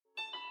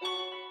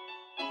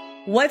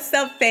What's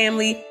up,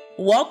 family?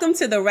 Welcome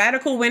to the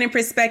Radical Winning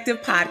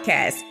Perspective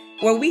podcast,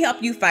 where we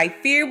help you fight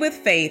fear with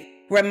faith,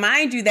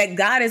 remind you that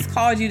God has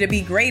called you to be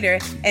greater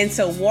and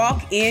to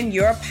walk in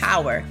your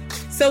power.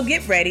 So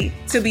get ready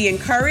to be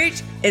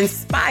encouraged,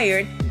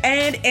 inspired,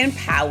 and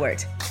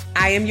empowered.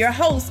 I am your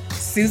host,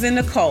 Susan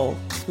Nicole.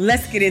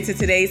 Let's get into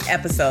today's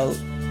episode.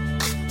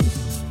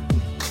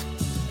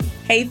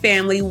 Hey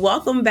family,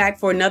 welcome back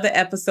for another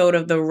episode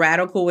of the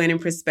Radical Winning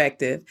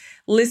Perspective.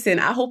 Listen,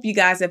 I hope you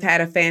guys have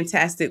had a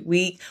fantastic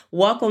week.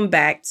 Welcome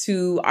back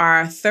to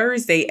our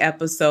Thursday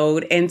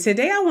episode. And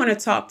today I want to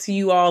talk to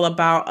you all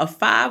about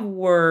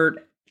a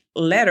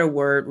letter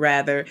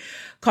word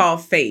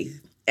called faith.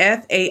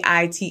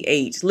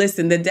 F-A-I-T-H.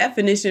 Listen, the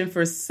definition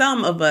for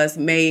some of us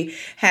may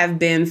have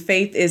been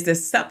faith is the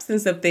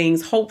substance of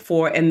things hoped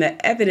for and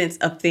the evidence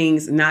of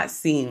things not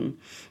seen.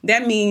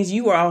 That means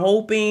you are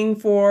hoping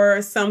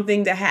for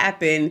something to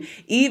happen,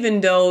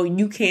 even though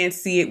you can't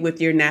see it with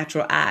your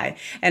natural eye.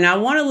 And I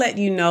want to let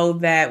you know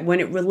that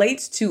when it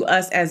relates to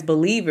us as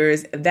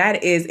believers,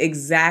 that is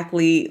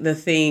exactly the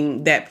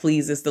thing that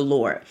pleases the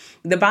Lord.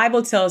 The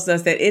Bible tells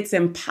us that it's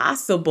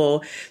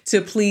impossible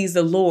to please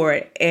the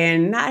Lord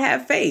and not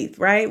have faith,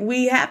 right?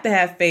 We have to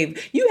have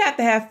faith. You have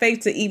to have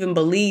faith to even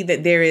believe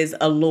that there is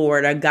a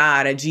Lord, a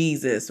God, a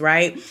Jesus,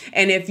 right?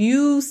 And if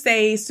you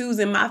say,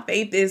 Susan, my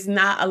faith is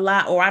not a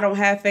lot, or I don't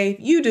have faith,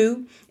 you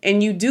do.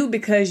 And you do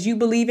because you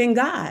believe in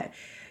God.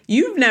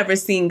 You've never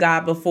seen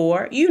God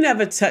before. You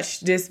never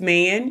touched this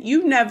man.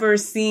 You've never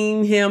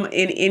seen him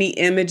in any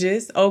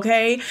images,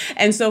 okay?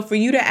 And so for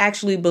you to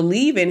actually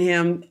believe in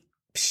him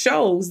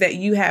shows that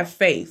you have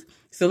faith.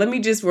 So let me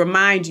just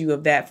remind you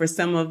of that for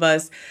some of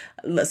us,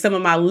 some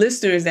of my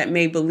listeners that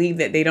may believe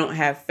that they don't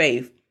have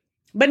faith.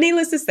 But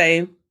needless to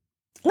say,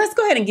 let's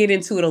go ahead and get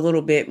into it a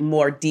little bit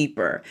more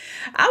deeper.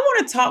 I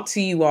want to talk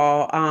to you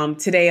all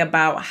today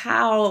about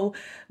how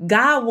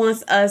God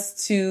wants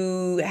us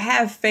to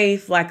have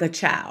faith like a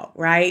child,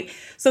 right?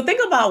 So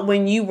think about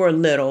when you were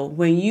little,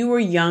 when you were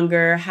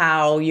younger,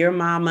 how your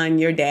mama and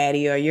your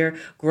daddy or your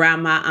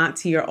grandma,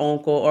 auntie or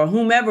uncle or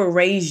whomever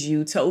raised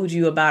you told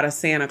you about a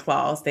Santa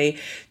Claus. They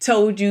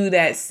told you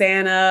that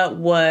Santa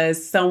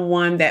was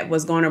someone that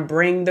was going to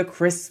bring the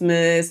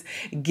Christmas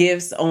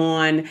gifts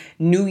on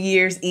New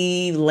Year's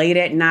Eve late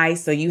at night.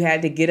 So you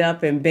had to get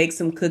up and bake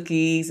some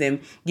cookies and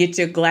get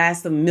your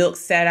glass of milk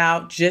set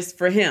out just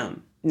for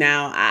him.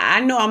 Now,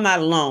 I know I'm not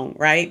alone,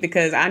 right?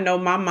 Because I know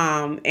my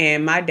mom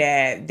and my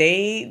dad,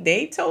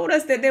 they told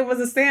us that there was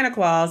a Santa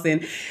Claus,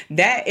 and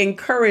that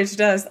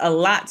encouraged us a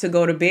lot to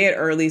go to bed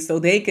early so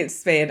they could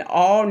spend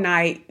all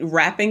night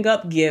wrapping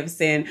up gifts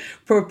and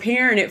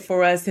preparing it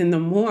for us in the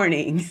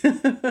morning.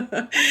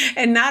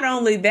 And not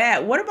only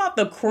that, what about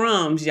the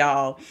crumbs,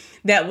 y'all,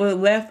 that were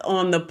left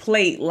on the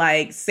plate?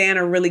 Like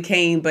Santa really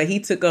came, but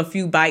he took a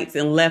few bites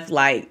and left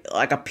like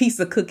a piece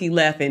of cookie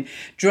left and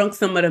drunk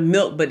some of the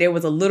milk, but there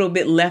was a little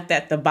bit left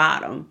at the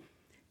bottom.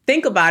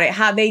 Think about it,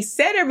 how they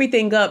set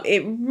everything up.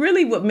 It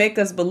really would make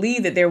us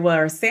believe that there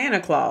was a Santa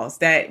Claus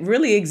that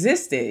really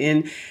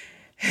existed.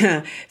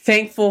 And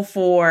thankful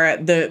for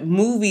the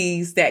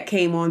movies that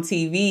came on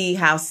TV,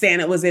 how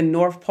Santa was in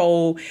North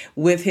Pole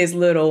with his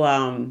little,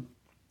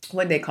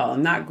 what they call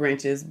them, not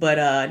Grinches,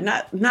 but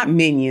not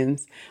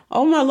minions.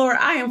 Oh my Lord,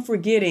 I am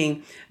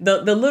forgetting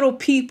the little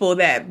people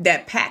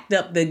that packed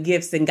up the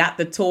gifts and got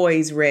the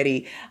toys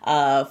ready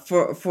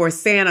for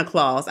Santa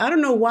Claus. I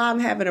don't know why I'm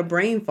having a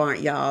brain fart,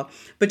 y'all,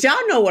 but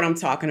y'all know what I'm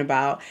talking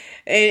about.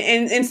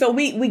 And so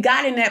we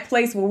got in that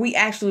place where we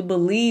actually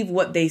believe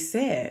what they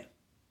said.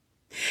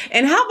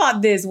 And how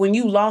about this? When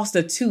you lost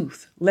a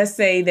tooth, let's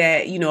say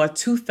that, a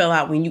tooth fell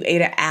out when you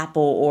ate an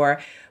apple,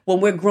 or when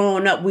we're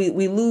growing up, we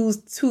lose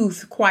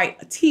teeth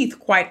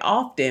quite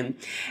often.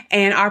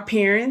 And our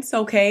parents,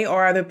 or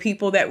the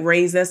people that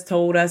raised us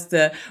told us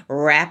to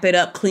wrap it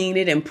up, clean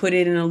it, and put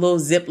it in a little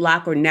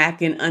Ziploc or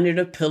napkin under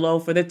the pillow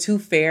for the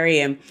tooth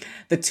fairy. And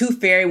the tooth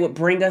fairy would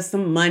bring us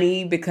some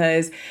money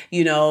because,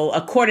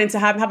 according to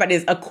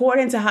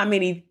how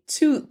many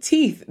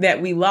teeth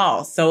that we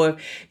lost. So if,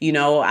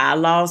 I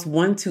lost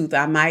one tooth,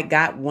 I might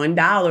got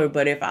 $1.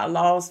 But if I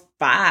lost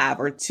 5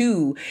 or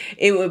 2,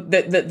 it would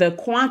the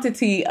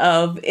quantity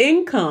of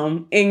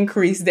income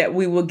increase that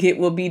we will get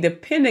will be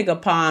depending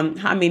upon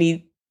how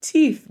many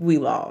teeth we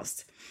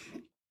lost.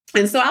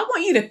 And so I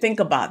want you to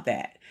think about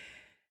that.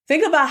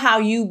 Think about how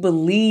you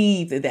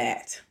believe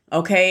that.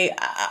 Okay,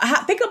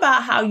 think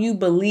about how you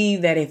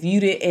believe that if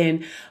you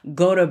didn't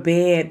go to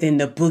bed, then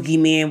the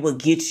boogeyman will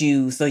get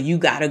you. So you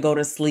got to go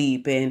to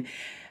sleep. And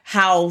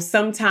how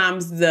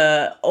sometimes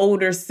the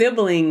older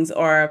siblings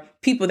or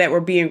people that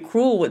were being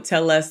cruel would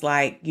tell us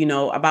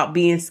about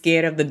being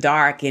scared of the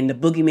dark and the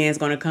boogeyman's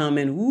going to come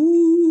and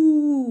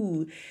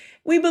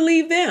we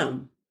believe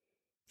them.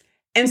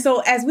 And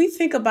so as we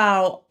think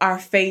about our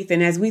faith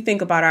and as we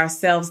think about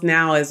ourselves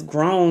now as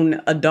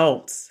grown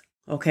adults,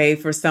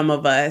 for some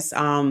of us,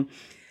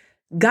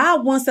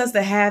 God wants us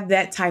to have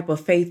that type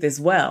of faith as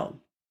well.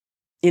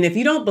 And if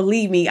you don't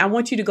believe me, I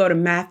want you to go to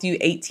Matthew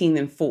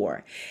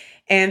 18:4.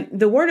 And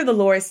the word of the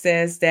Lord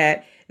says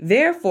that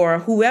Therefore,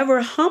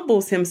 whoever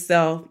humbles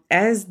himself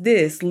as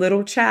this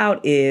little child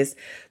is,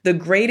 the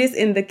greatest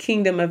in the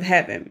kingdom of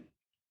heaven.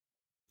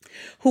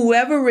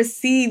 Whoever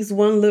receives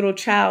one little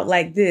child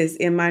like this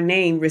in my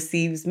name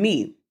receives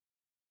me.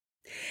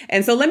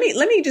 And so let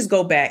me just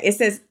go back. It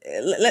says,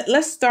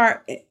 let's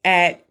start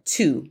at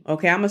 2.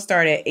 Okay, I'm going to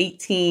start at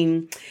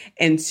 18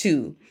 and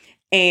 2.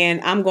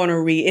 And I'm going to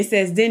read. It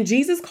says, then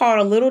Jesus called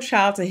a little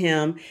child to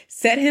him,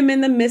 set him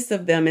in the midst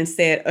of them, and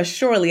said,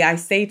 assuredly, I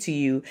say to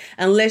you,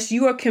 unless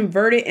you are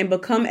converted and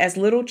become as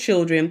little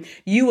children,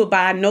 you will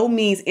by no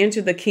means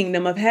enter the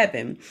kingdom of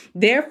heaven.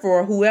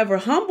 Therefore, whoever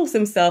humbles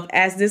himself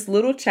as this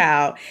little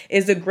child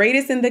is the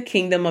greatest in the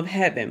kingdom of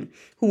heaven.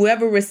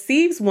 Whoever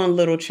receives one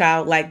little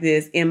child like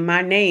this in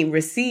my name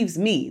receives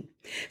me.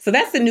 So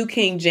that's the New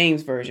King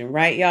James Version,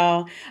 right,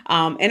 y'all?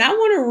 And I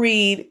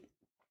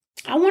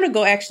want to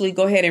go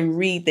ahead and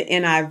read the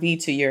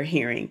NIV to your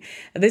hearing.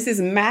 This is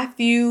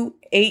Matthew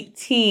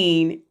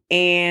 18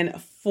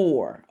 and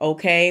 4.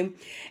 Okay.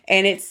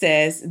 And it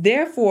says,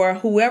 therefore,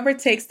 whoever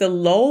takes the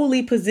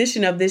lowly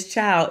position of this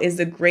child is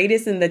the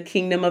greatest in the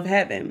kingdom of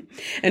heaven.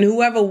 And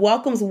whoever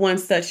welcomes one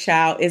such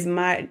child is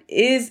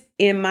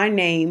in my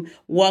name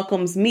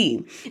welcomes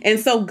me. And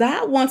so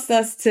God wants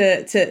us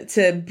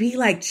to be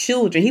like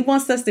children. He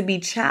wants us to be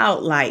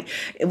childlike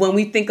when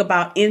we think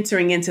about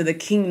entering into the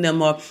kingdom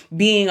or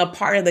being a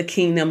part of the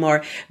kingdom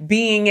or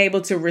being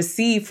able to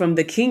receive from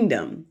the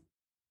kingdom.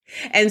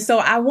 And so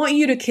I want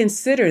you to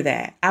consider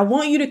that. I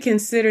want you to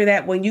consider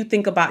that when you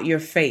think about your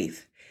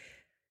faith.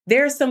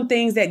 There are some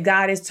things that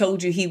God has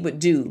told you he would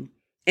do.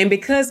 And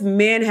because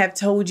men have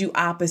told you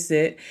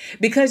opposite,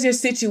 because your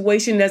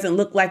situation doesn't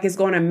look like it's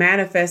going to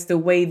manifest the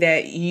way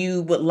that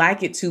you would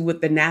like it to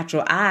with the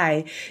natural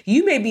eye,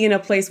 you may be in a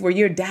place where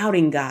you're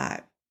doubting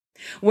God,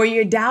 where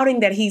you're doubting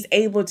that he's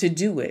able to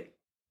do it.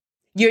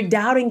 You're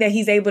doubting that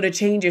he's able to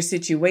change your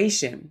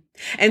situation.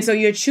 And so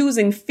you're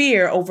choosing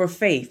fear over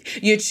faith.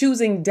 You're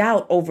choosing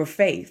doubt over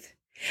faith.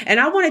 And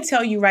I want to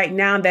tell you right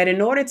now that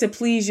in order to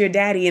please your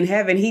daddy in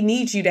heaven, he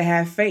needs you to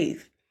have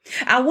faith.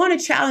 I want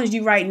to challenge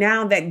you right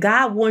now that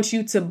God wants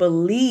you to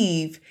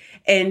believe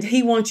and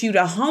he wants you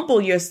to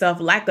humble yourself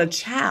like a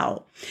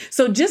child.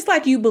 So just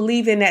like you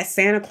believe in that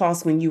Santa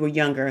Claus when you were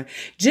younger,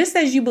 just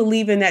as you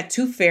believe in that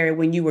Tooth Fairy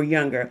when you were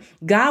younger,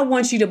 God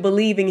wants you to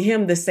believe in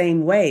him the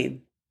same way.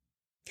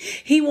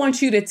 He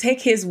wants you to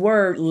take his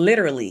word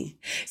literally.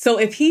 So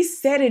if he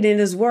said it in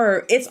his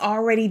word, it's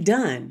already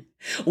done.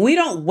 We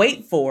don't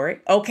wait for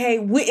it. Okay.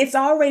 It's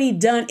already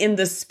done in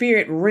the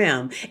spirit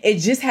realm. It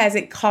just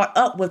hasn't caught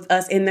up with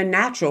us in the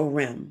natural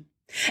realm.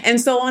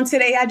 And so on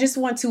today, I just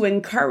want to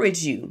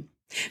encourage you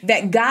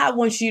that God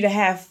wants you to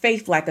have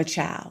faith like a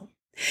child,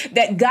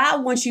 that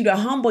God wants you to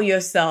humble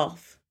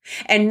yourself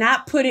and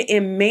not put it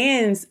in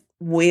man's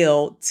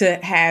will to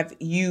have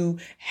you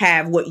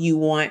have what you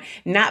want,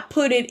 not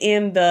put it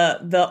in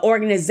the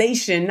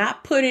organization,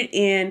 not put it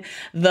in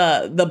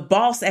the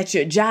boss at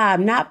your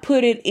job, not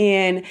put it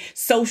in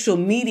social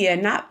media,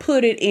 not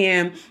put it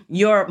in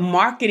your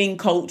marketing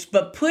coach,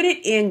 but put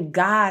it in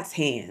God's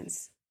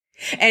hands.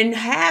 And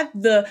have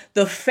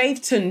the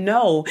faith to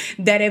know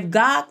that if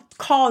God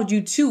called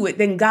you to it,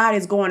 then God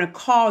is going to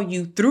call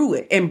you through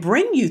it and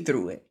bring you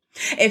through it.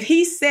 If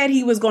he said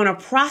he was going to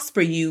prosper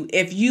you,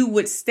 if you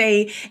would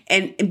stay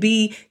and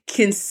be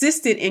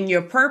consistent in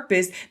your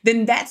purpose,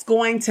 then that's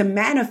going to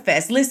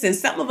manifest. Listen,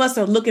 some of us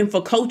are looking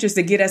for coaches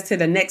to get us to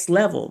the next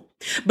level.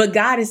 But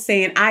God is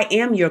saying, I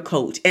am your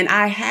coach and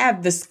I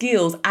have the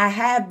skills. I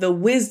have the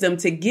wisdom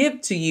to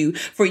give to you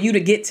for you to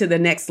get to the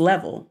next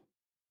level.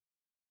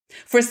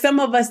 For some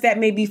of us, that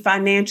may be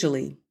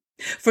financially.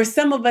 For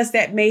some of us,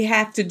 that may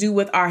have to do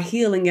with our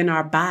healing in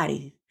our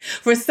body.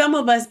 For some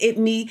of us, it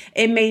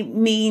may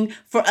mean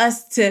for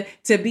us to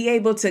be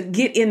able to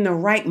get in the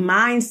right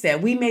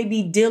mindset. We may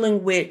be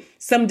dealing with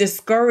some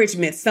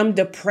discouragement, some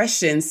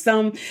depression,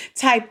 some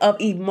type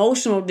of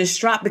emotional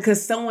distraught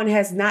because someone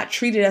has not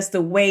treated us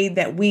the way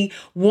that we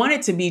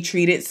wanted to be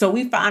treated. So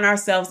we find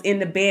ourselves in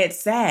the bed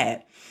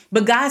sad.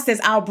 But God says,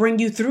 I'll bring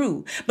you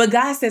through. But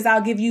God says,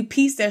 I'll give you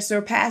peace that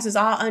surpasses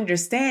all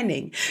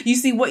understanding. You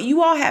see, what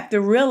you all have to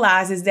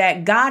realize is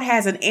that God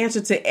has an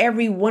answer to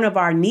every one of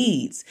our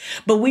needs.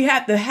 But we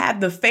have to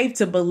have the faith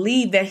to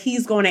believe that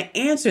he's going to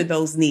answer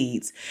those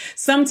needs.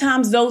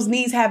 Sometimes those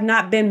needs have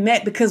not been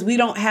met because we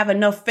don't have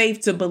enough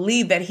faith to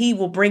believe that he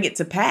will bring it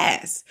to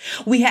pass.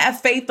 We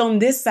have faith on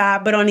this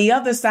side, but on the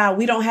other side,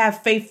 we don't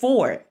have faith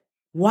for it.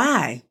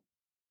 Why?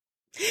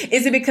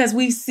 Is it because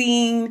we've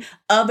seen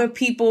other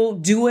people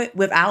do it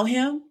without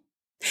him?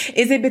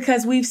 Is it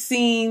because we've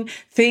seen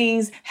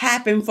things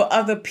happen for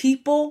other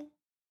people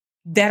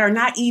that are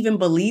not even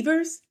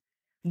believers,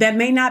 that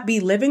may not be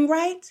living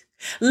right?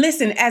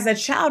 Listen, as a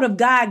child of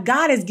God,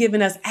 God has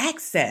given us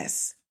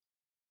access.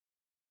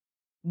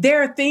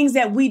 There are things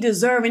that we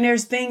deserve, and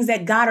there's things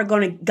that God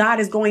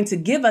is going to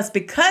give us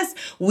because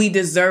we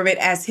deserve it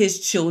as his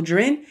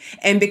children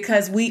and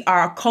because we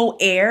are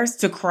co-heirs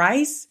to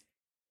Christ.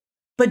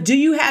 But do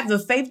you have the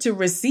faith to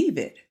receive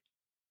it?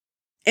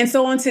 And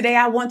so on today,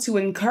 I want to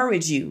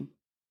encourage you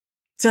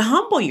to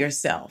humble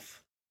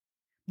yourself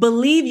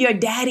Believe your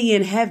daddy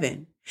in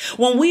heaven.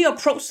 When we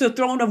approach the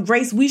throne of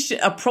grace, we should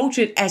approach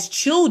it as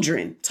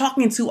children,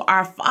 talking to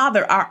our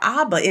Father, our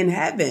Abba in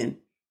heaven.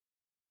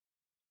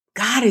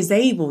 God is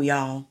able,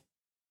 y'all.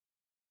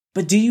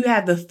 But do you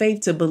have the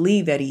faith to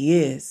believe that he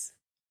is?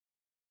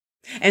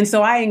 And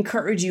so I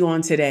encourage you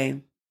on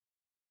today,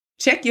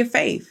 check your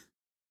faith.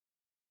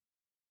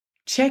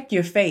 Check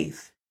your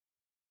faith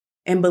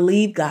and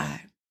believe God.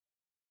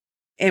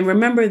 And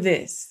remember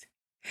this,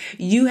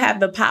 you have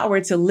the power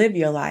to live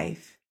your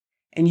life,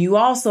 and you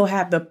also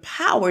have the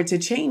power to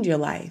change your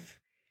life.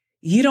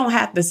 You don't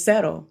have to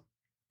settle.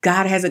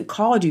 God hasn't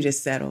called you to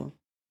settle.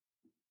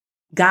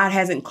 God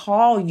hasn't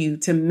called you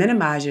to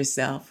minimize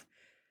yourself,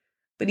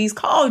 but he's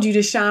called you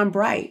to shine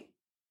bright.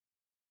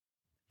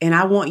 And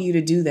I want you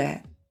to do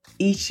that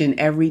each and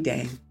every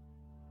day.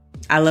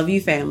 I love you,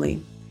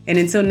 family. And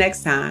until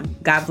next time,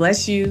 God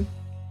bless you,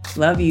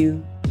 love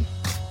you,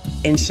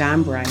 and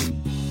shine bright.